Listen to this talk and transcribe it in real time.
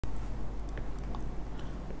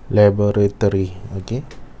laboratory. Okay,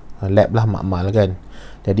 lab lah makmal kan.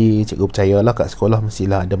 Jadi cikgu percayalah kat sekolah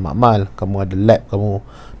mestilah ada makmal, kamu ada lab kamu,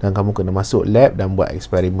 dan kamu kena masuk lab dan buat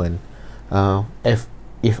eksperimen.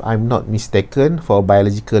 If I'm not mistaken, for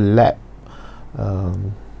biological lab,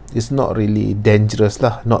 it's not really dangerous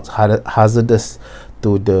lah, not hazardous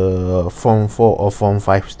to the form 4 or form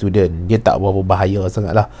 5 student. Dia tak berapa bahaya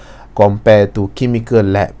sangat lah compare to chemical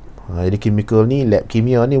lab. Jadi chemical ni, lab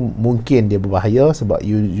kimia ni mungkin dia berbahaya sebab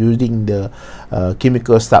you using the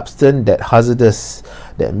chemical substance that hazardous,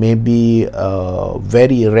 that may be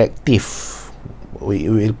very reactive,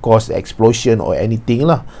 will cause explosion or anything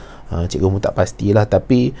lah. Cikgu pun tak pastilah,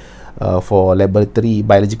 tapi for laboratory,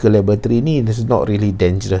 biological laboratory ni, this is not really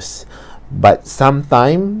dangerous, but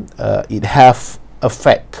sometimes it have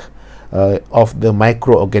effect of the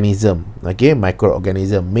microorganism. Okay,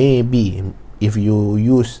 microorganism maybe if you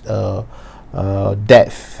use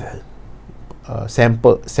depth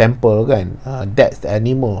sample kan, depth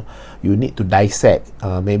animal, you need to dissect,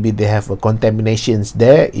 maybe they have a contaminations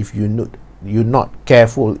there if you're not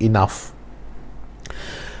careful enough.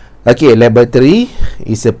 Okay, laboratory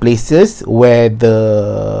is a places where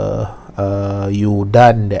you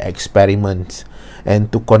done the experiments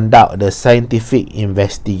and to conduct the scientific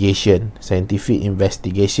investigation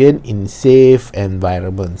in safe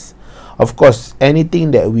environments. Of course,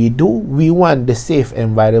 anything that we do, we want the safe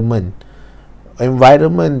environment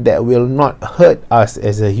that will not hurt us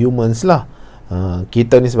as a humans lah.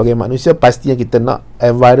 Kita ni sebagai manusia pastinya kita nak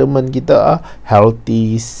environment kita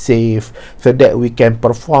healthy, safe, so that we can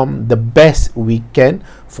perform the best we can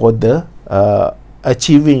for the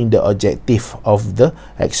achieving the objective of the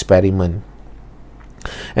experiment.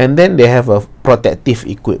 And then they have a protective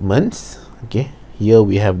equipments. Okay, here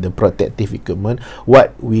we have the protective equipment,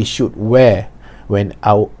 what we should wear when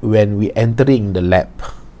we entering the lab.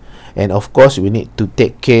 And of course we need to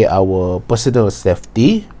take care our personal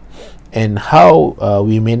safety, and how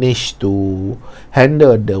we manage to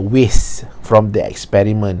handle the waste from the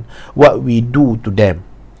experiment, what we do to them,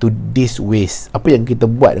 to this waste, apa yang kita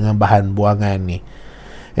buat dengan bahan buangan ni.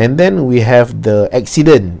 And then we have the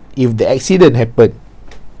accident. If the accident happen,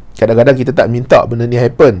 kadang-kadang kita tak minta benda ni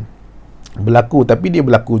happen, berlaku, tapi dia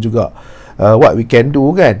berlaku juga. What we can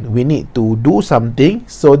do kan, we need to do something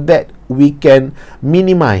so that we can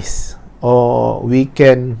minimize, or we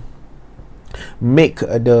can make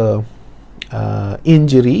the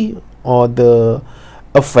injury or the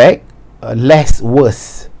effect less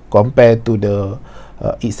worse compared to the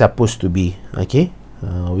it's supposed to be. Okay,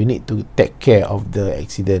 we need to take care of the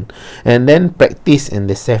accident, and then practice and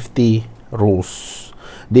the safety rules.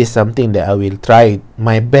 This is something that I will try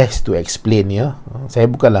my best to explain ya.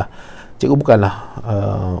 Cikgu bukanlah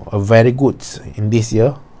a very good in this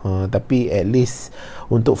year, tapi at least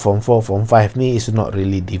untuk form 4, form 5 ni is not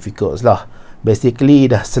really difficult lah. Basically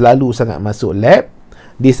dah selalu sangat masuk lab.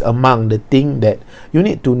 This among the thing that you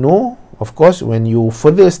need to know. Of course, when you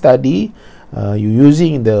further study, you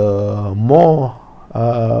using the more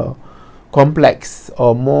complex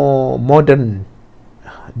or more modern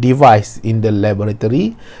device in the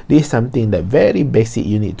laboratory. This is something that very basic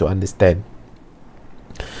you need to understand.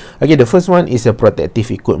 Okay, the first one is a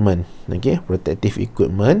protective equipment. Okay, protective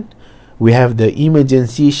equipment. We have the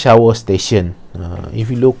emergency shower station.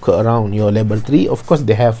 If you look around your laboratory, of course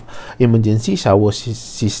they have emergency shower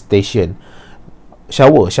station.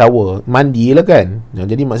 Shower mandi lah kan.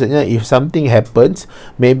 Jadi maksudnya if something happens,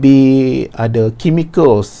 maybe ada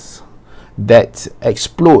chemicals that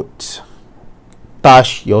explode,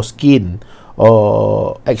 touch your skin,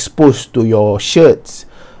 or exposed to your shirts,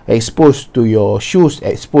 exposed to your shoes,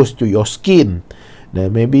 exposed to your skin,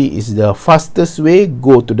 then maybe is the fastest way,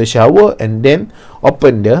 go to the shower and then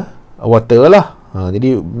open the water lah.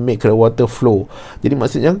 Jadi make the water flow. Jadi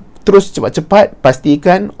maksudnya terus cepat-cepat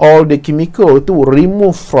pastikan all the chemical tu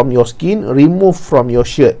remove from your skin, remove from your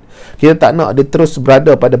shirt. Kita tak nak dia terus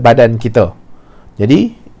berada pada badan kita.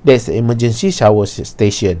 Jadi that's emergency shower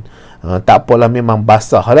station. Tak apalah, memang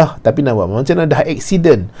basah lah, tapi nak buat macam mana, dah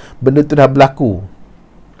accident, benda tu dah berlaku.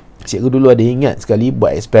 Cikgu dulu ada ingat sekali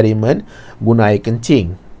buat eksperimen guna air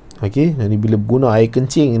kencing. Okey, jadi bila guna air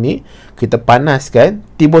kencing ni, kita panaskan,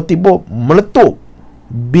 tiba-tiba meletup,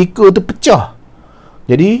 beaker tu pecah.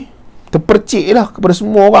 Jadi terpercik lah kepada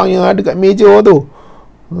semua orang yang ada kat meja tu.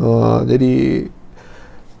 Jadi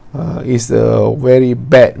is a very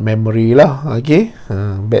bad memory lah. Okay,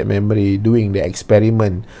 bad memory doing the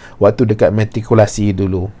experiment waktu dekat matrikulasi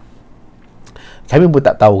dulu. Kami pun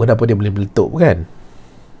tak tahu kenapa dia boleh meletup kan.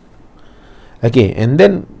 Okay, and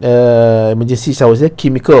then emergency shower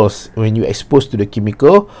chemicals. When you expose to the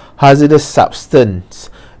chemical, hazardous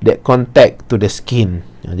substance that contact to the skin.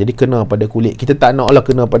 Jadi kena pada kulit. Kita tak nak lah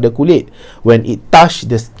kena pada kulit. When it touch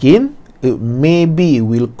the skin, it maybe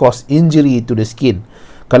will cause injury to the skin.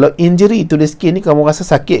 Kalau injury to the skin ni kamu rasa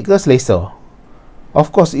sakit ke selesa?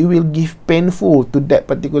 Of course it will give painful to that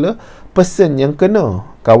particular person yang kena.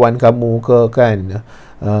 Kawan kamu ke kan,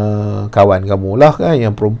 kawan kamu lah kan,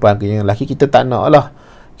 yang perempuan ke yang lelaki. Kita tak nak lah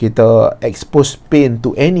kita expose pain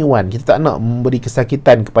to anyone. Kita tak nak memberi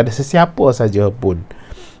kesakitan kepada sesiapa saja pun.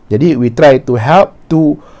 Jadi we try to help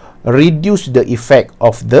to reduce the effect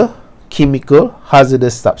of the chemical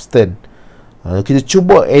hazardous substance. Kita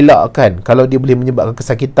cuba elakkan. Kalau dia boleh menyebabkan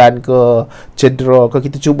kesakitan ke, cedera ke,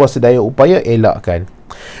 kita cuba sedaya upaya elakkan.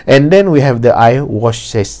 And then we have the eye wash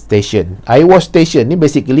station. Eye wash station ni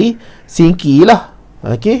basically sinki lah.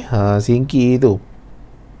 Okay, sinki tu.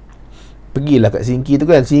 Pergilah kat sinki tu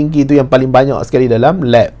kan. Sinki tu yang paling banyak sekali dalam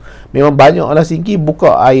lab. Memang banyak lah sinki.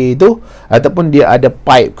 Buka air tu, ataupun dia ada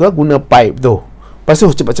pipe ke, guna pipe tu,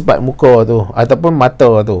 basuh cepat-cepat muka tu ataupun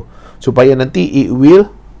mata tu, supaya nanti it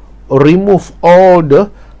will remove all the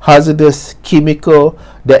hazardous chemical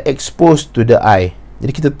that exposed to the eye.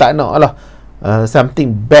 Jadi kita tak nak lah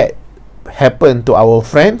something bad happen to our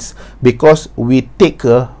friends because we take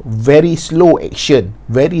a very slow action,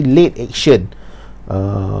 very late action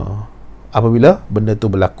apabila benda tu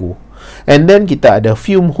berlaku. And then kita ada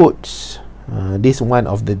fume hoods. This one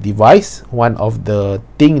of the device, one of the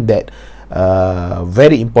thing that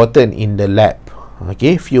very important in the lab.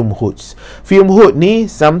 Okay, fume hoods. Fume hood ni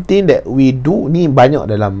something that we do, ni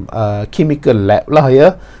banyak dalam chemical lab lah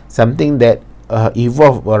ya. Something that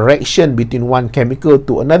evolve a reaction between one chemical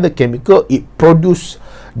to another chemical. It produce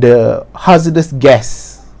the hazardous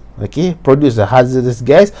gas. Okay, produce a hazardous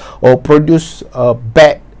gas or produce a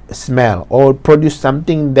bad smell or produce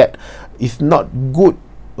something that is not good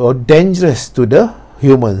or dangerous to the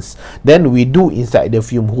humans. Then we do inside the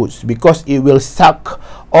fume hoods because it will suck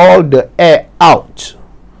all the air out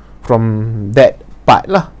from that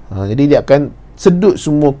part lah. Jadi dia akan sedut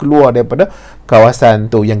semua keluar daripada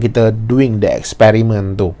kawasan tu yang kita doing the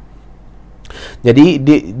experiment tu. Jadi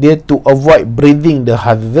dia to avoid breathing the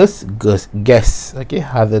hazardous gas. Okay,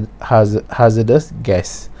 hazardous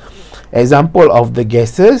gas. Example of the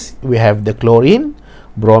gases, we have the chlorine,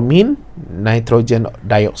 bromine, nitrogen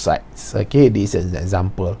dioxides. Okay, this is an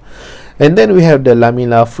example. And then we have the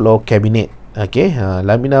laminar flow cabinet. Okay,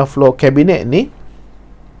 laminar flow cabinet ni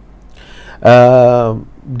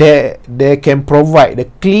they can provide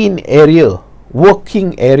the clean area,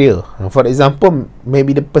 working area. For example,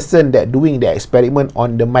 maybe the person that doing the experiment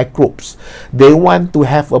on the microbes, they want to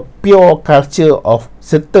have a pure culture of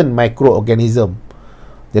certain microorganism.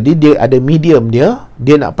 Jadi dia ada medium dia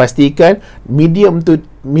nak pastikan medium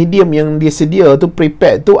yang dia sedia tu,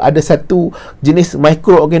 prepared tu, ada satu jenis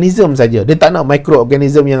microorganism saja. Dia tak nak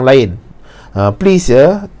microorganism yang lain. Please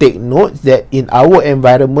take note that in our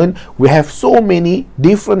environment we have so many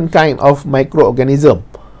different kind of microorganism.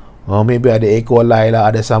 Maybe ada E. coli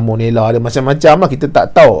lah, ada salmonella, ada macam-macam lah, kita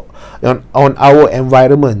tak tahu on our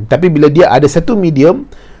environment. Tapi bila dia ada satu medium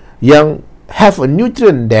yang have a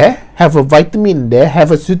nutrient there, have a vitamin there,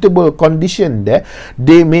 have a suitable condition there,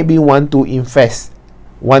 they maybe want to infest,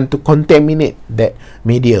 want to contaminate that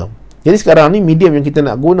medium. Jadi sekarang ni medium yang kita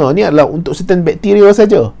nak guna ni adalah untuk certain bakteria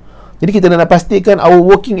saja. Jadi kita nak pastikan our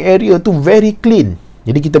working area tu very clean.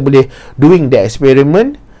 Jadi kita boleh doing the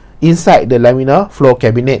experiment inside the laminar flow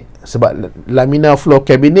cabinet. Sebab laminar flow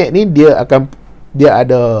cabinet ni dia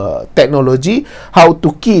ada teknologi how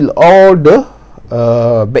to kill all the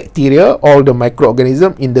bacteria, all the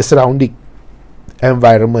microorganism in the surrounding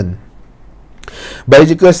environment.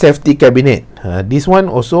 Biological safety cabinet. This one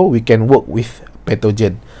also we can work with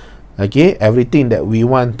pathogen. Okay, everything that we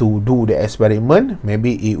want to do the experiment,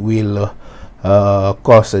 maybe it will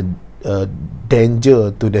cause a danger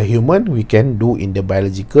to the human, we can do in the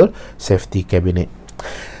biological safety cabinet.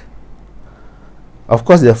 Of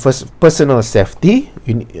course, the first personal safety,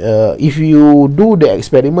 if you do the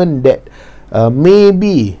experiment that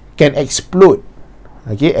maybe can explode,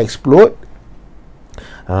 okay, explode,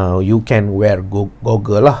 you can wear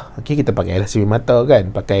goggle lah. Okay, kita pakai lasi mata kan,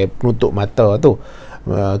 pakai penutup mata tu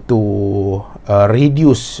to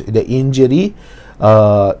reduce the injury.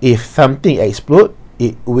 If something explode,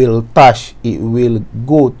 it will touch, it will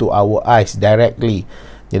go to our eyes directly.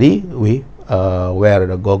 Jadi we wear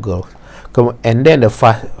the goggle. And then the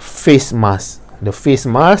face mask. The face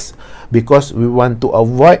mask, because we want to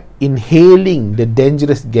avoid inhaling the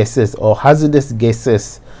dangerous gases or hazardous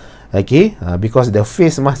gases. Okay, because the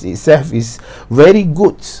face mask itself is very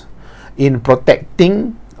good in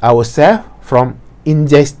protecting ourselves from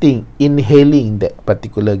inhaling that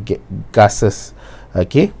particular gases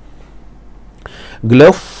Okay,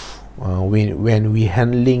 glove, when we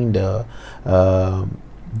handling the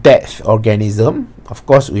dead organism, of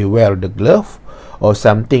course we wear the glove, or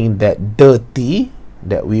something that dirty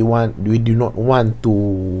that we do not want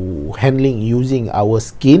to handling using our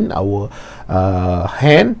skin, our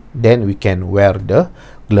hand, then we can wear the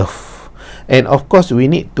glove. And of course we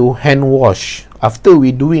need to hand wash after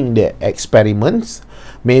we doing the experiments.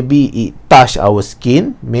 Maybe it touch our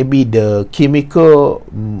skin, maybe the chemical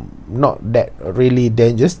not that really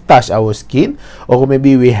dangerous touch our skin, or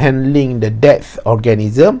maybe we handling the dead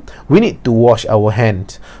organism, we need to wash our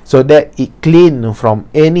hands so that it clean from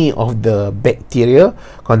any of the bacteria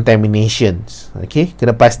contaminations. Okay,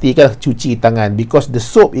 kena pastikan cuci tangan, because the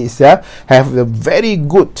soap itself have a very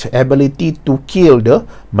good ability to kill the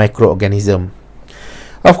microorganism.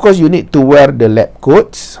 Of course you need to wear the lab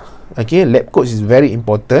coats. Okay, lab coats is very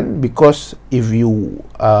important, because if you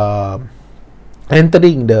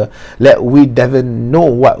entering the lab, we doesn't know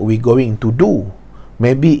what we going to do.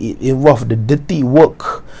 Maybe it involve the dirty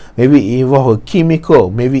work, maybe it involve a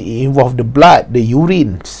chemical, maybe it involve the blood, the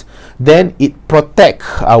urines. Then it protect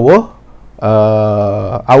our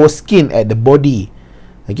skin at the body.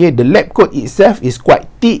 Okay, the lab coat itself is quite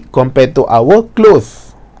thick compared to our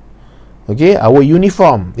clothes. Okay, our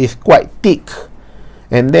uniform is quite thick.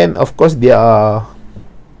 And then of course they are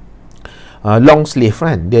long sleeve,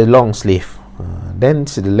 right? They're long sleeve. Then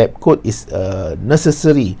the lab coat is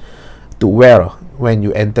necessary to wear when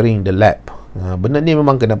you entering the lab. Benda ni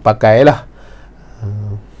memang kena pakai lah.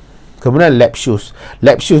 Kemudian lab shoes.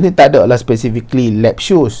 Lab shoes ni tak ada lah specifically lab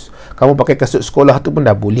shoes. Kamu pakai kasut sekolah tu pun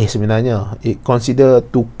dah boleh sebenarnya. It consider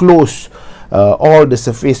to close all the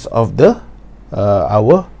surface of the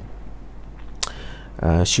our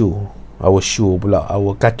shoe. Our shoe pula,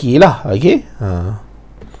 our kaki lah. Okay,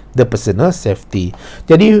 the personal safety.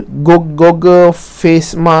 Jadi goggle,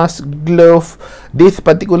 face mask, glove, this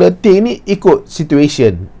particular thing ni ikut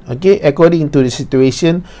situation. Okay, according to the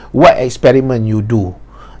situation, what experiment you do.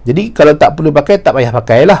 Jadi kalau tak perlu pakai, tak payah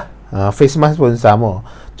pakai lah. Face mask pun sama.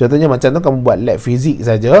 Contohnya macam tu, kamu buat lab fizik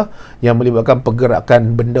saja yang melibatkan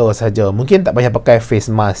pergerakan benda saja, mungkin tak payah pakai face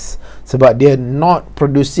mask sebab dia not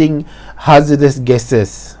producing hazardous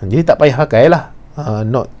gases. Jadi tak payah pakai lah.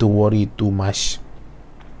 Not to worry too much.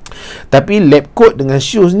 Tapi lab coat dengan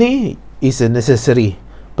shoes ni is a necessary.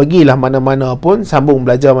 Pergilah mana-mana pun, sambung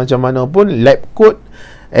belajar macam mana pun, lab coat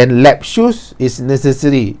and lab shoes is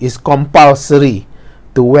necessary, is compulsory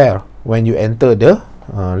to wear when you enter the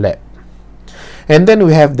lab. And then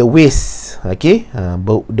we have the waste. Okay,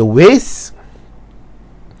 the waste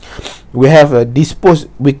we have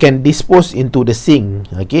we can dispose into the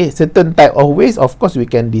sink. Okay, certain type of waste, of course we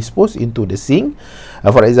can dispose into the sink.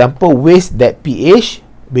 For example, waste that pH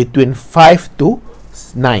between 5 to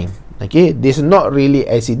 9. Okay, this is not really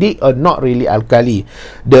acidic or not really alkali.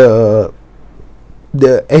 The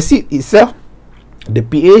acid itself, the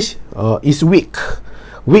pH is weak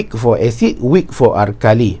for acid, weak for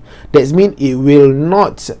alkali. That means it will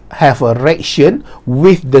not have a reaction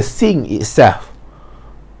with the sink itself.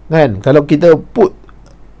 Kan, kalau kita put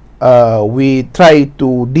we try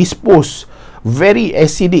to dispose very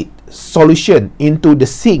acidic solution into the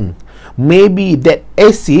sink, maybe that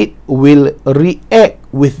acid will react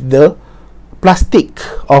with the plastic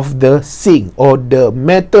of the sink or the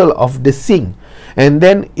metal of the sink, and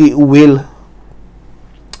then it will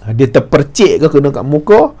dia terpercik ke kena kat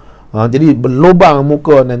muka, jadi berlubang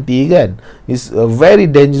muka nanti kan. It's very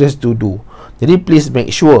dangerous to do. Jadi please make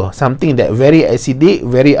sure something that very acidic,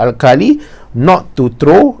 very alkali, not to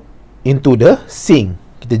throw into the sink.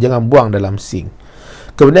 Kita jangan buang dalam sink.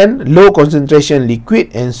 Kemudian low concentration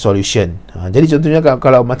liquid and solution. Jadi contohnya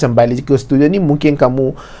kalau macam biological student ni, mungkin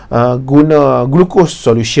kamu guna glucose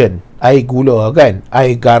solution, air gula kan,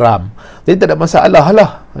 air garam. Jadi tak ada masalah lah.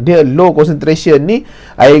 Dia low concentration ni,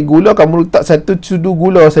 air gula kamu letak satu sudu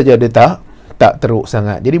gula saja, dia tak teruk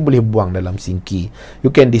sangat. Jadi boleh buang dalam sinki.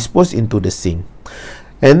 You can dispose into the sink.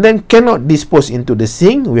 And then cannot dispose into the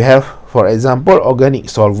sink, we have for example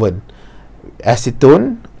organic solvent.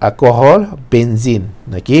 Acetone, alcohol, benzene.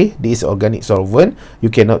 Okay, this is organic solvent.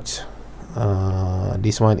 You cannot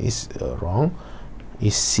this one is wrong,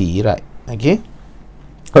 is C, right? Okay,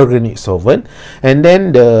 organic solvent. And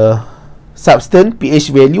then the substance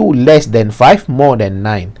pH value less than 5, more than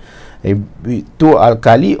 9. Too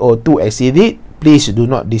alkali or too acidic, please do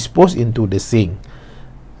not dispose into the sink.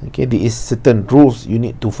 Okay, there is certain rules you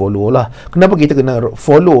need to follow lah. Kenapa kita kena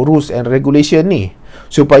follow rules and regulation ni?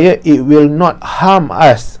 Supaya it will not harm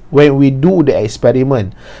us when we do the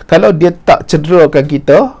experiment. Kalau dia tak cederakan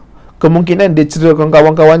kita, kemungkinan dia cederakan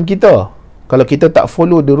kawan-kawan kita kalau kita tak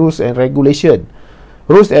follow the rules and regulation.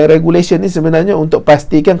 Rules and regulation ni sebenarnya untuk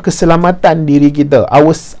pastikan keselamatan diri kita,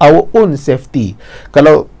 our own safety.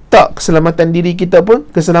 Kalau tak keselamatan diri kita pun,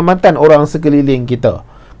 keselamatan orang sekeliling kita.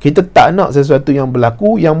 Kita tak nak sesuatu yang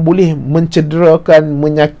berlaku yang boleh mencederakan,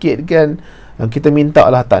 menyakitkan. Kita minta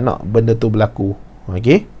lah tak nak benda tu berlaku.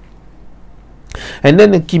 Okay. And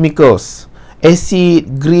then the chemicals,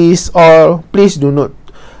 acid, grease, oil, please do not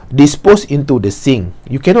dispose into the sink.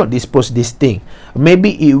 You cannot dispose this thing.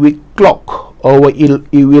 Maybe it will clog or it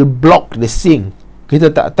will block the sink.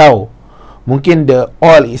 Kita tak tahu. Mungkin the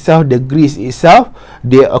oil itself, the grease itself,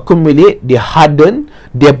 they accumulate, they harden,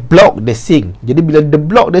 they block the sink. Jadi bila they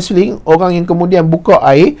block the sink, orang yang kemudian buka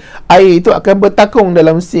air itu akan bertakung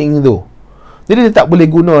dalam sink tu. Jadi dia tak boleh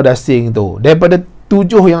guna dah sink tu. Daripada 7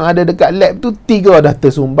 yang ada dekat lab tu, 3 dah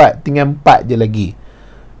tersumbat, tinggal 4 je lagi.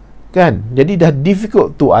 Kan? Jadi dah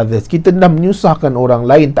difficult to others. Kita dah menyusahkan orang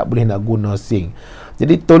lain tak boleh nak guna sink.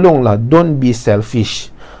 Jadi tolonglah, don't be selfish.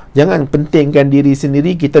 Jangan pentingkan diri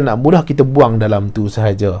sendiri. Kita nak mudah, kita buang dalam tu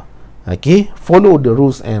sahaja. Okay? Follow the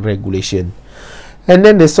rules and regulation. And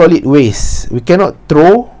then the solid waste, we cannot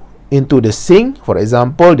throw into the sink. For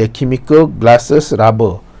example, the chemical, glasses,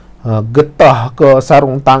 rubber, getah ke,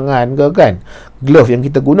 sarung tangan ke, kan, glove yang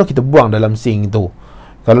kita guna, kita buang dalam sink tu.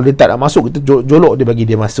 Kalau dia tak nak masuk, kita jolok dia, bagi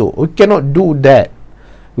dia masuk. We cannot do that.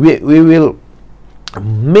 We will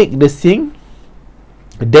make the sink,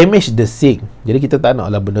 damage the sink. Jadi kita tak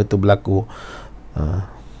naklah benda tu berlaku.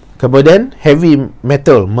 Kemudian heavy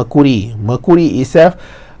metal, mercury itself,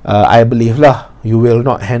 I believe lah, you will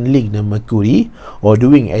not handling the mercury or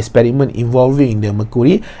doing experiment involving the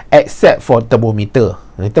mercury except for thermometer.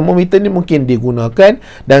 Thermometer ni mungkin digunakan,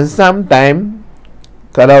 dan sometime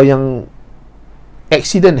kalau yang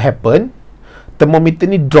accident happen, thermometer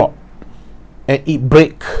ni drop and it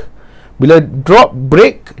break. Bila drop,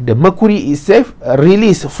 break, the mercury itself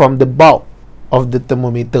release from the bulb of the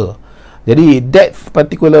thermometer. Jadi that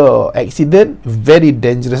particular accident very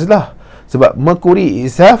dangerous lah, sebab mercury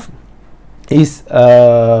itself is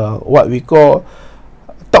what we call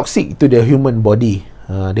toxic to the human body.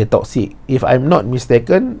 Dia toxic. If I'm not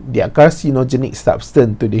mistaken, dia carcinogenic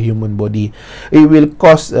substance to the human body. It will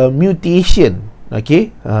cause mutation,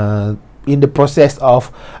 okay, in the process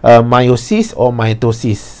of meiosis or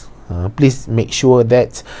mitosis. Please make sure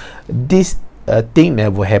that this thing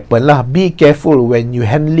never happen lah. Be careful when you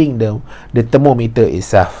handling the thermometer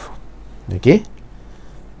itself. Okay.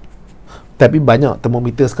 Tapi banyak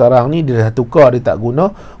thermometer sekarang ni dia dah tukar, dia tak guna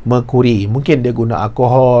mercury. Mungkin dia guna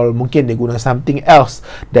alcohol, mungkin dia guna something else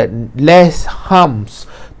that less harms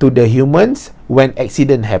to the humans when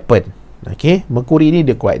accident happen. Okay, mercury ni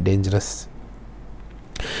dia quite dangerous.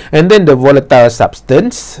 And then the volatile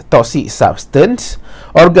substance, toxic substance,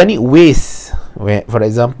 organic waste. For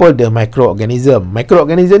example, the microorganism.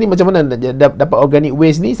 Microorganism ni macam mana dapat organic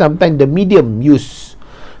waste ni? Sometimes the medium use.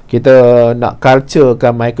 Kita nak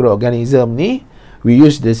culturekan microorganism ni, we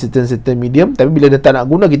use the certain medium, tapi bila dia tak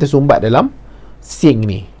nak guna, kita sumbat dalam sink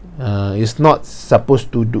ni. It's not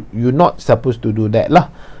supposed to do, you're not supposed to do that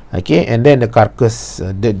lah. Okay, and then the carcass,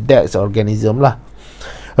 that's organism lah.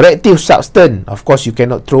 Reactive substance, of course you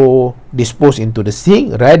cannot dispose into the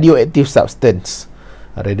sink. Radioactive substance,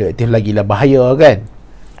 radioaktif lagi lah bahaya, kan.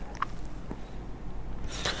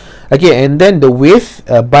 Okay, and then the waste,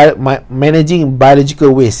 managing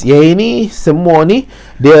biological waste. Yang ini semua ni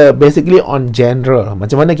dia basically on general.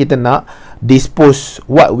 Macam mana kita nak dispose,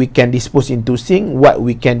 what we can dispose into sink, what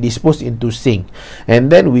we can dispose into sink. And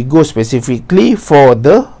then we go specifically for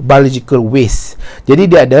the biological waste. Jadi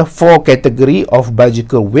dia ada 4 category of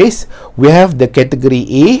biological waste. We have the category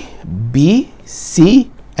A, B, C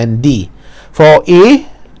and D. For A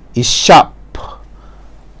is sharp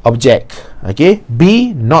object. Okay,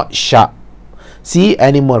 B not sharp, C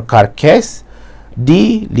animal carcass,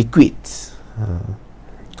 D liquids.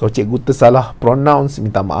 Kalau cikgu tersalah pronounce,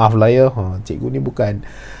 minta maaf lah ya. Cikgu ni bukan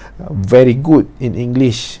very good in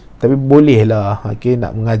English, tapi boleh lah. Okay,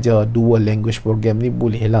 nak mengajar dual language program ni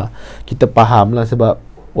boleh lah. Kita faham lah, sebab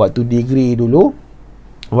waktu degree dulu,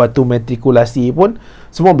 waktu matrikulasi pun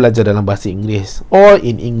semua belajar dalam bahasa Inggeris, all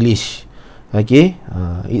in English. Okay,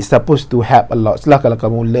 it's supposed to help a lot lah kalau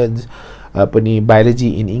kamu learn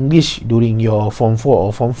biology in English during your form 4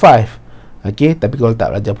 or form 5. Okay, tapi kalau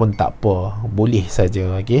tak belajar pun tak apa, boleh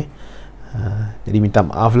saja. Okay, jadi minta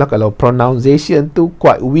maaf lah kalau pronunciation tu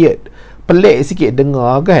quite weird, pelik sikit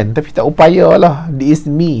dengar, kan, tapi tak upaya lah. This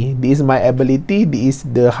is me, this is my ability, this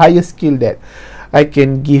is the highest skill that I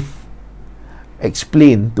can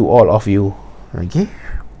explain to all of you. Okay,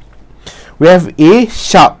 we have A,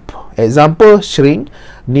 sharp. Example, shrink,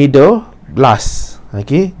 needle, glass.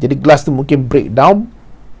 Okay, jadi glass tu mungkin breakdown,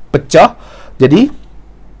 pecah. Jadi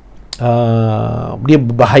dia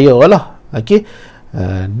berbahaya lah. Okay,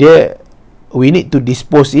 we need to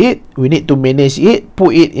dispose it, we need to manage it,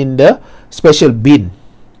 put it in the special bin.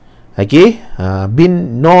 Okay,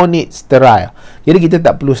 bin no need sterile. Jadi kita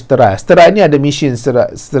tak perlu sterile. Sterile ni ada machine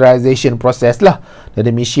sterilization process lah. Dia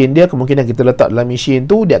ada machine dia, kemungkinan kita letak dalam machine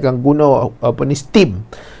tu, dia akan guna steam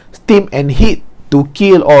and heat to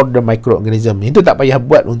kill all the microorganism. Itu tak payah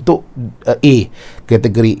buat untuk A,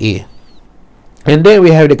 kategori A. And then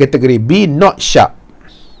we have the category B, not sharp.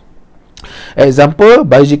 Example,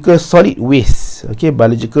 biological solid waste. Okay,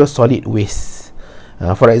 biological solid waste.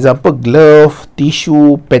 For example, glove,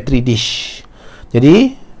 tissue, petri dish.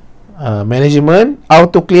 Jadi, management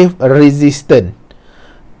autoclave resistant.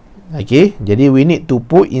 Okay, jadi we need to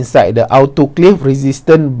put inside the autoclave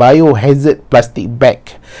resistant biohazard plastic bag.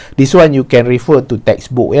 This one you can refer to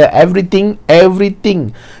textbook. Yeah, everything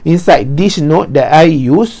inside this note that I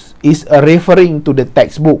use is referring to the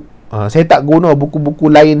textbook. Saya tak guna buku-buku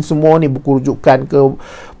lain semua ni, buku rujukan ke,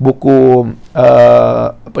 buku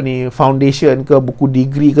foundation ke, buku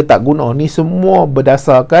degree ke, tak guna. Ni semua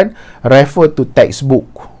berdasarkan refer to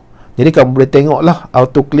textbook. Jadi kamu boleh tengok lah,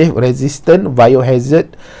 autoclave resistant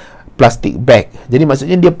biohazard plastic bag. Jadi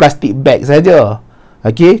maksudnya dia plastic bag saja.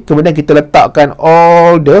 Okay, kemudian kita letakkan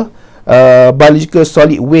all the biological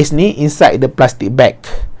solid waste ni inside the plastic bag.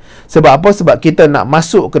 Sebab apa? Sebab kita nak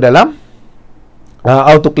masuk ke dalam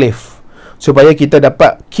autoclave supaya kita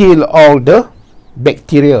dapat kill all the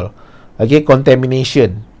bacterial, okay,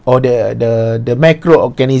 contamination or the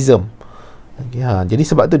microorganism. Okay, jadi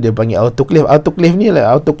sebab tu dia panggil autoclave. Autoclave ni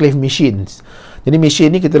lah autoclave machines. Jadi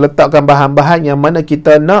machine ni kita letakkan bahan-bahan yang mana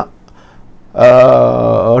kita nak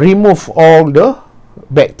remove all the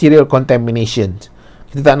bacterial contamination.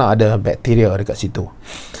 Kita tak nak ada bacteria dekat situ.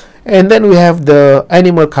 And then we have the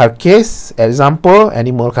animal carcass. Example,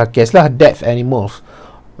 animal carcass lah, dead animals,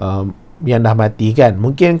 yang dah mati kan.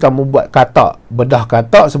 Mungkin kamu buat katak, bedah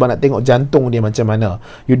katak sebab nak tengok jantung dia macam mana.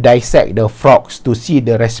 You dissect the frogs to see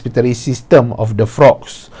the respiratory system of the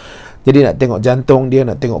frogs. Jadi nak tengok jantung dia,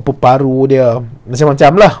 nak tengok peparu dia,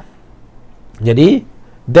 macam-macam lah. Jadi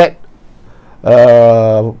that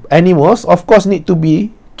animals of course need to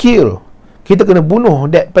be killed. Kita kena bunuh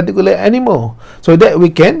that particular animal so that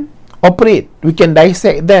we can operate, we can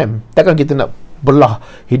dissect them. Takkan kita nak belah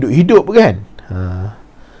hidup-hidup kan.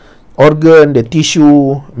 Organ, the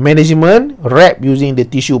tissue management, wrap using the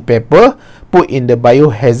tissue paper, put in the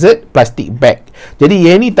biohazard plastic bag. Jadi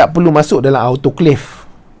yang ni tak perlu masuk dalam autoclave.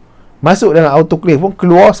 Masuk dalam autoclave pun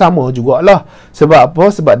keluar sama jugalah. Sebab apa?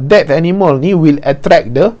 Sebab dead animal ni will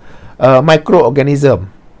attract the microorganism.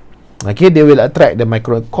 Okay, they will attract the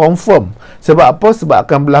confirm. Sebab apa? Sebab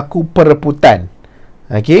akan berlaku pereputan.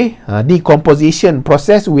 Okay, decomposition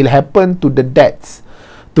process will happen to the deads,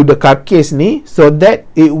 to the carcass ni, so that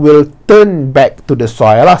it will turn back to the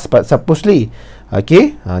soil lah, supposedly.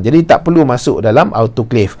 Okay, jadi tak perlu masuk dalam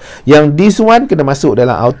autoclave. Yang this one kena masuk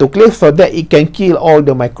dalam autoclave so that it can kill all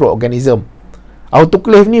the microorganism.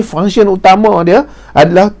 Autoclave ni function utama dia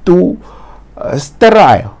adalah to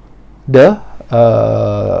sterile the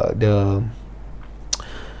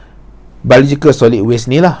biological solid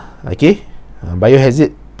waste ni lah. Okay,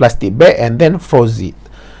 biohazard plastic bag, and then froze it.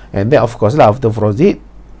 And then of course lah, after froze it,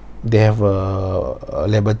 they have a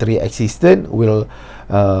laboratory assistant will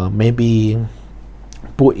maybe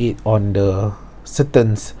put it on the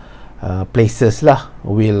certain places lah,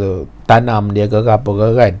 will tanam dia ke apa ke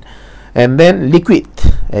kan. And then liquid,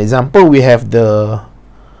 example we have the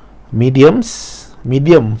medium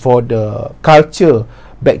for the culture,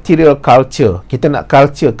 bacterial culture. Kita nak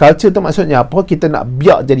culture tu maksudnya apa? Kita nak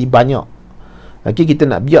biak jadi banyak. Okay, kita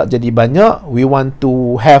nak biak jadi banyak, we want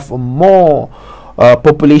to have more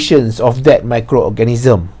populations of that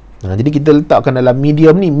microorganism. Jadi kita letakkan dalam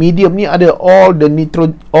medium ni. Medium ni ada all the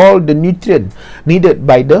nutrient needed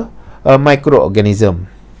by the microorganism.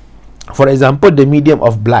 For example, the medium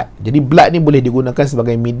of blood. Jadi blood ni boleh digunakan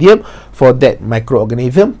sebagai medium for that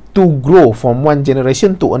microorganism to grow from one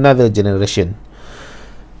generation to another generation.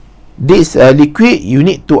 This liquid, you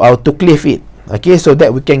need to autoclave it. Okay, so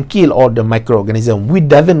that we can kill all the microorganism. We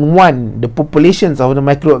doesn't want the populations of the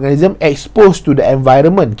microorganism exposed to the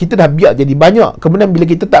environment. Kita dah biak jadi banyak, kemudian bila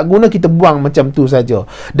kita tak guna, kita buang macam tu saja.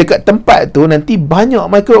 Dekat tempat tu nanti banyak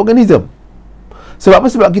microorganism. Sebab apa?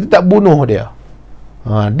 Sebab kita tak bunuh dia.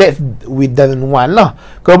 That we doesn't want lah.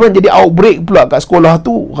 Kemudian jadi outbreak pula kat sekolah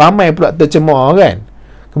tu, ramai pula tercemar kan.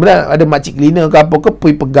 Kemudian ada makcik cleaner ke apa ke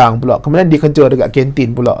pergi pegang pula, kemudian dia kerja dekat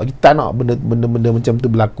kantin pula. Kita tak nak benda-benda macam tu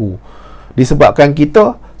berlaku. Disebabkan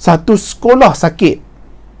kita satu sekolah sakit,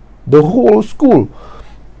 the whole school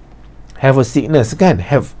have a sickness kan,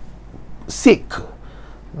 have sick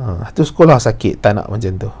Tu sekolah sakit, tak nak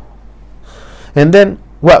macam tu. And then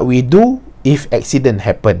what we do if accident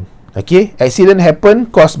happen. Okay, accident happen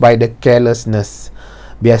caused by the carelessness.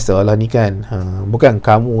 Biasalah ni kan, bukan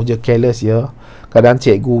kamu je careless ya. Kadang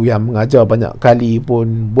cikgu yang mengajar banyak kali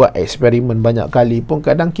pun, buat eksperimen banyak kali pun,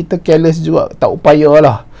 kadang kita careless juga, tak upaya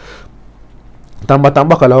lah.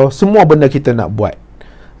 Tambah-tambah kalau semua benda kita nak buat,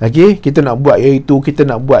 okay, kita nak buat yang itu, kita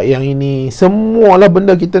nak buat yang ini, semualah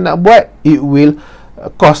benda kita nak buat, it will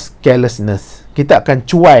cause carelessness. Kita akan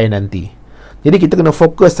cuai nanti. Jadi kita kena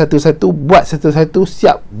fokus satu-satu, buat satu-satu,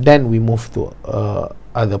 siap, then we move to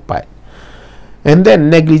other part. And then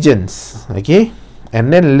negligence, okay, and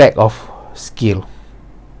then lack of skill.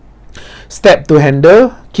 Step to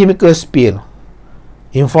handle chemical spill.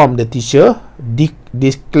 Inform the teacher,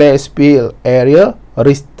 declare spill area,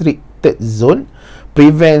 restricted zone,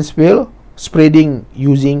 prevent spill, spreading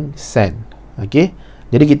using sand. Okay,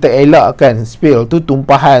 jadi kita elakkan spill tu,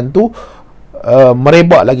 tumpahan tu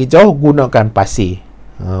merebak lagi jauh, gunakan pasir.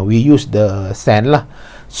 We use the sand lah.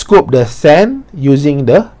 Scoop the sand using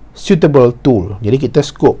the suitable tool. Jadi kita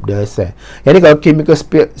scoop the sand. Jadi kalau chemical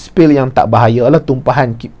spill yang tak bahaya lah,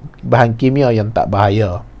 tumpahan bahan kimia yang tak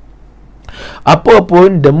bahaya. Apa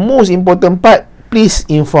pun, the most important part, please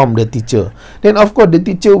inform the teacher. Then of course the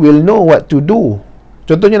teacher will know what to do.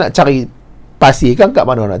 Contohnya nak cari pasir kan, kat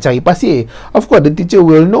mana nak cari pasir? Of course the teacher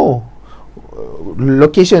will know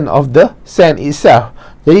location of the sand itself.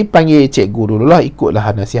 Jadi panggil cikgu dululah,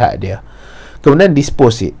 ikutlah nasihat dia. Kemudian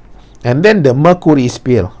dispose it. And then the mercury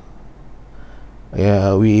spill,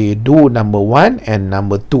 we do number 1 and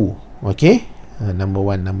number 2. Okay, number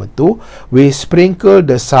 1, number 2, we sprinkle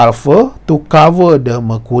the sulfur to cover the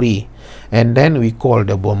mercury, and then we call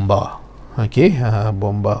the bomba. Okay,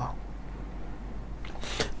 bomba.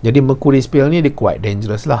 Jadi mercury spill ni dia quite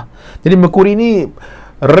dangerous lah. Jadi mercury ni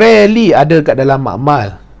rarely ada kat dalam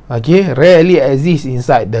makmal. Okay, rarely exist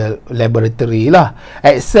inside the laboratory lah,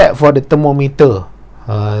 except for the thermometer.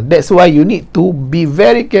 That's why you need to be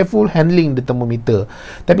very careful handling the thermometer.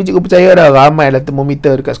 Tapi cikgu percaya dah, ramai lah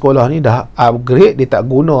thermometer dekat sekolah ni dah upgrade, dia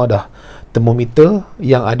tak guna dah thermometer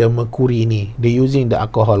yang ada mercury ni, they using the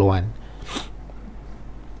alcohol one.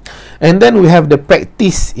 And then we have the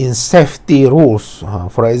practice in safety rules.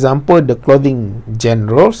 For example, the clothing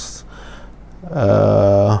generals,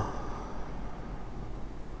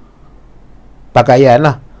 pakaian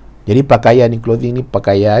lah. Jadi pakaian ni, clothing ni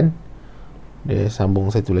pakaian. Dia sambung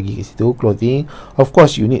satu lagi ke situ, clothing. Of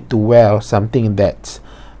course you need to wear something that's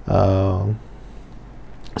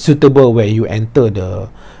suitable when you enter the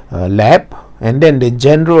lab. And then the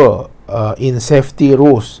general in safety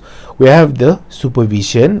rules, we have the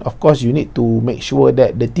supervision. Of course you need to make sure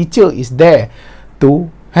that the teacher is there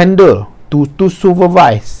to handle, to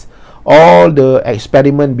supervise all the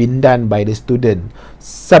experiment being done by the student.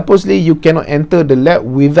 Supposedly you cannot enter the lab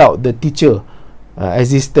without the teacher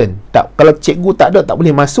assistant. Tak, kalau cikgu tak ada, tak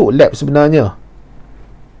boleh masuk lab sebenarnya.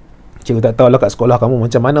 Cikgu tak tahulah kat sekolah kamu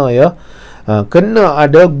macam mana ya. Kena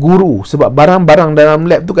ada guru, sebab barang-barang dalam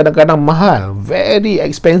lab tu kadang-kadang mahal, very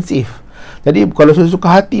expensive. Jadi kalau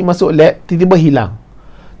suka hati masuk lab, tiba-tiba hilang,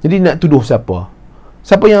 jadi nak tuduh siapa?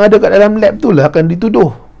 Siapa yang ada kat dalam lab tu lah akan dituduh.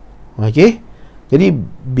 Okay, jadi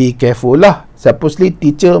be careful lah. Supposedly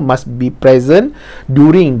teacher must be present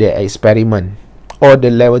during the experiment, or the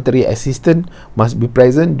laboratory assistant must be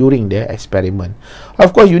present during the experiment.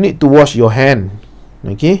 Of course you need to wash your hand.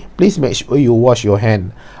 Okay, please make sure you wash your hand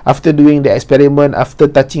after doing the experiment. After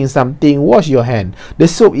touching something, wash your hand. The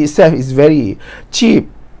soap itself is very cheap.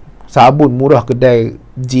 Sabun murah kedai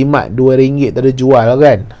jimat RM2 tak ada jual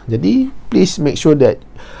kan. Jadi please make sure that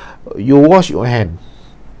you wash your hand.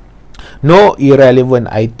 No irrelevant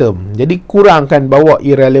item. Jadi kurangkan bawa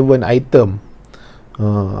irrelevant item.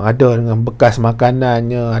 Ada dengan bekas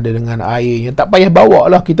makanannya, ada dengan airnya, tak payah bawa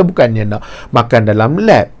lah. Kita bukannya nak makan dalam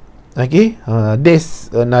lab. Okay, there's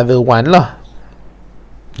another one lah.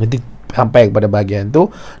 Nanti sampai kepada bahagian tu,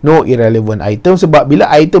 no irrelevant item. Sebab bila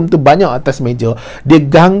item tu banyak atas meja, dia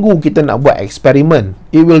ganggu kita nak buat eksperimen.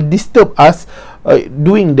 It will disturb us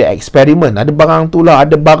doing the experiment. Ada barang tu lah,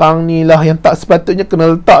 ada barang ni lah yang tak sepatutnya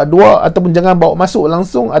kena letak dua, ataupun jangan bawa masuk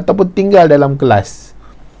langsung, ataupun tinggal dalam kelas.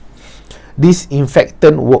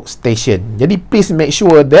 Disinfectant workstation. Jadi please make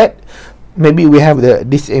sure that maybe we have the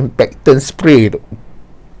disinfectant spray.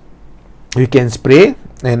 We can spray,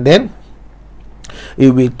 and then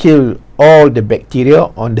it will kill all the bacteria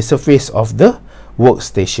on the surface of the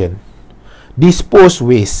workstation. Dispose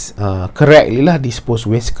waste correctly lah. Dispose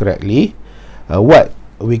waste correctly. What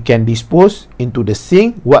we can dispose into the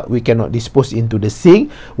sink, what we cannot dispose into the sink,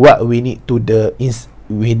 what we need to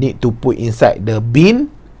we need to put inside the bin,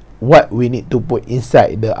 what we need to put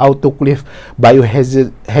inside the autoclave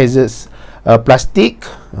biohazardous plastic.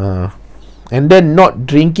 And then not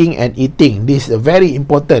drinking and eating. This is very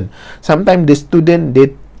important. Sometimes the student,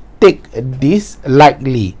 they take this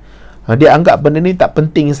lightly. Dia anggap benda ni tak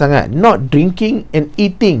penting sangat. Not drinking and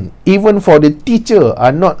eating, even for the teacher,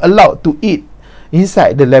 are not allowed to eat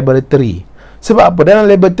inside the laboratory. Sebab apa?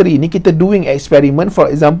 Dalam laboratory ni kita doing experiment,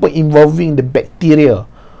 for example involving the bacteria.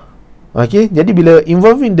 Okay, jadi bila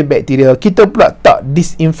involving the bacteria, kita pula tak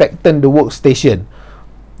disinfectant the workstation.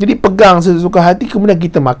 Jadi pegang sesuka hati, kemudian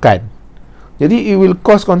kita makan. Jadi it will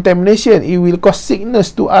cause contamination, it will cause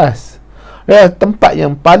sickness to us. Tempat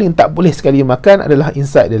yang paling tak boleh sekali makan adalah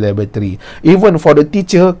inside the laboratory. Even for the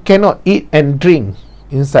teacher, cannot eat and drink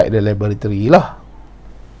inside the laboratory lah.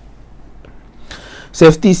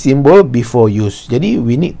 Safety symbol before use. Jadi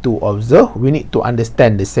we need to observe, we need to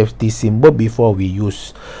understand the safety symbol before we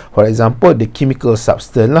use. For example, the chemical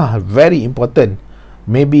substance lah, very important.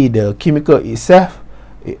 Maybe the chemical itself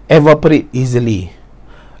evaporate easily,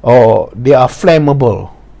 or they are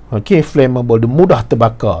flammable. Okay, flammable, dia mudah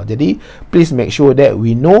terbakar. Jadi please make sure that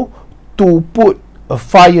we know to put a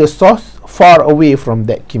fire source far away from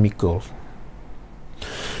that chemical.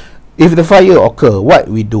 If the fire occur,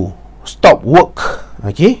 what we do? Stop work.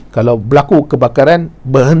 Okay, kalau berlaku kebakaran,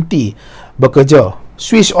 berhenti bekerja,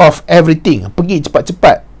 switch off everything, pergi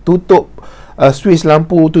cepat-cepat, tutup switch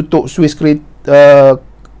lampu, tutup switch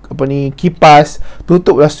kipas,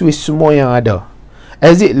 tutuplah switch semua yang ada.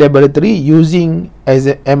 Exit laboratory using as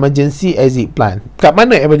emergency exit plan. Kat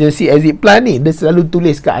mana emergency exit plan ni? Dia selalu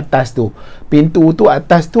tulis kat atas tu. Pintu tu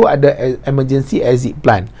atas tu ada emergency exit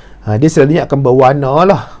plan. Dia selalunya akan berwarna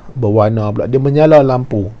lah. Berwarna pula. Dia menyala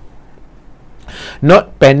lampu.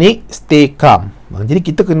 Not panic, stay calm. Jadi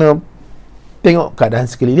kita kena tengok keadaan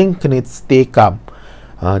sekeliling, kena stay calm.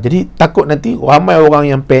 Jadi takut nanti ramai orang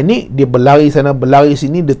yang panik, dia berlari sana, berlari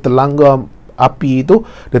sini, dia terlanggar api tu,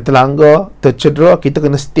 dia terlanggar, tercedera. Kita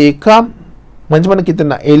kena stay calm. Macam mana kita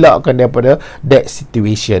nak elakkan daripada that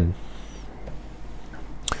situation?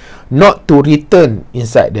 Not to return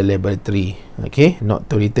inside the laboratory. Okay, not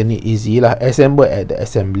to return ni easy lah. Assemble at the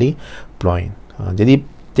assembly point. Jadi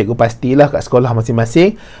cikgu pastilah kat sekolah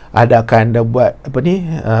masing-masing akan ada buat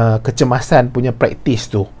kecemasan punya praktis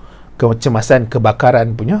tu, kecemasan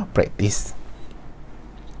kebakaran punya praktis.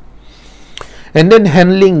 And then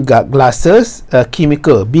handling glasses,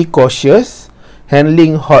 chemical, be cautious.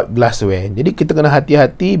 Handling hot glassware. Jadi kita kena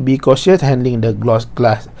hati-hati, be cautious handling the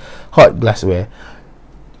hot glassware.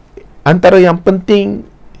 Antara yang penting,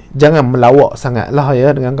 jangan melawak sangat lah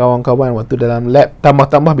ya dengan kawan-kawan waktu dalam lab.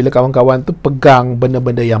 Tambah-tambah bila kawan-kawan tu pegang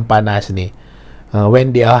benda-benda yang panas ni.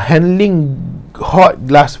 When they are handling hot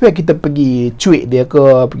glassware, kita pergi cuik dia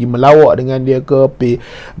ke, pergi melawak dengan dia ke, pergi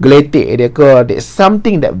geletek dia ke. That's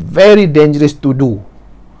something that very dangerous to do.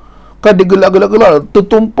 Kan dia gelak-gelak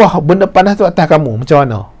tertumpah benda panas tu atas kamu, macam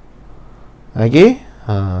mana? Okay,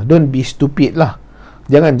 don't be stupid lah.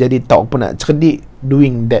 Jangan jadi tak pernah cerdik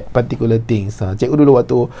doing that particular things. Cikgu dulu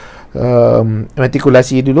waktu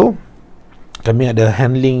matrikulasi dulu, kami ada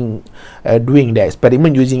handling doing the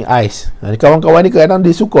experiment using ice. Kawan-kawan ni kadang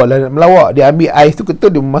dia suka lah melawak. Dia ambil ice tu ketul,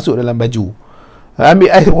 dia masuk dalam baju. Ambil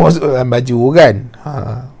ice masuk dalam baju kan.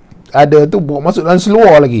 Ada tu bawa masuk dalam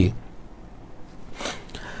seluar lagi.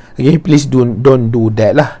 Okay, please don't do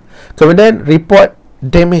that lah. Kemudian report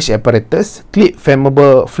damage apparatus, clip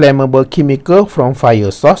flammable chemical from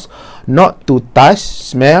fire source, not to touch,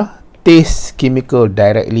 smell, taste chemical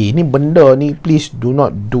directly. Ini benda ni please do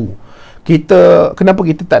not do. Kenapa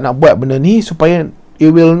kita tak nak buat benda ni? Supaya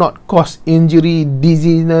it will not cause injury,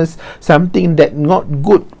 dizziness, something that not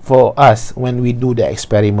good for us when we do the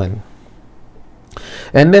experiment.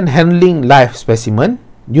 And then handling live specimen,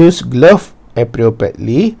 use glove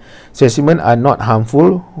appropriately. Specimen are not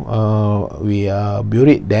harmful. We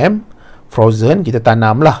buried them, frozen, kita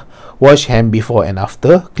tanam lah. Wash hand before and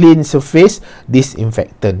after, clean surface,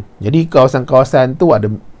 disinfectant. Jadi kawasan-kawasan tu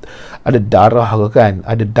ada darah ke kan,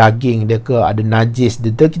 ada daging dia ke, ada najis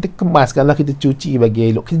dia, kita kemaskanlah, kita cuci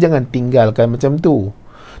bagi elok. Kita jangan tinggalkan macam tu.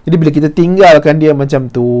 Jadi bila kita tinggalkan dia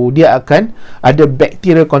macam tu, dia akan ada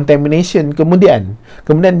bacterial contamination kemudian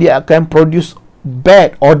dia akan produce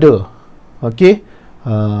bad odor. Okay,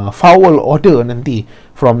 foul odor nanti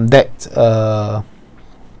from that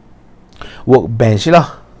workbench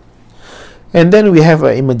lah. And then we have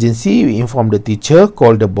an emergency. We inform the teacher,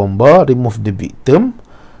 call the bomber, remove the victim,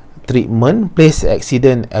 treatment, place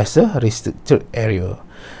accident as a restricted area.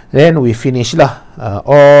 Then we finish lah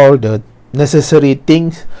all the necessary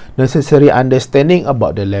things, necessary understanding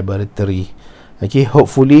about the laboratory. Okay,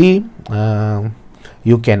 hopefully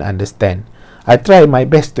you can understand. I try my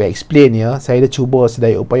best to explain ya. Saya dah cuba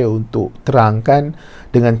sedaya upaya untuk terangkan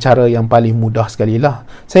dengan cara yang paling mudah sekali lah.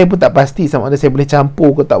 Saya pun tak pasti sama ada saya boleh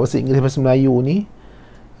campur ke tak bahasa Inggeris bahasa Melayu ni.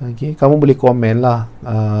 Okay, kamu boleh komen lah.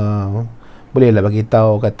 Bolehlah bagi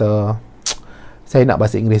tahu kata saya nak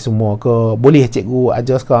bahasa Inggeris semua ke. Boleh cikgu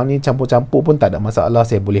ajar sekarang ni campur-campur pun tak ada masalah.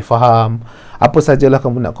 Saya boleh faham. Apa sajalah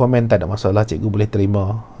kamu nak komen tak ada masalah. Cikgu boleh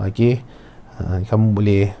terima. Okay. Kamu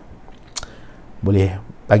boleh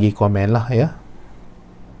bagi komen lah ya.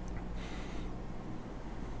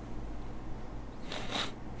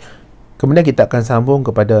 Kemudian kita akan sambung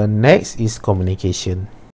kepada next is communication.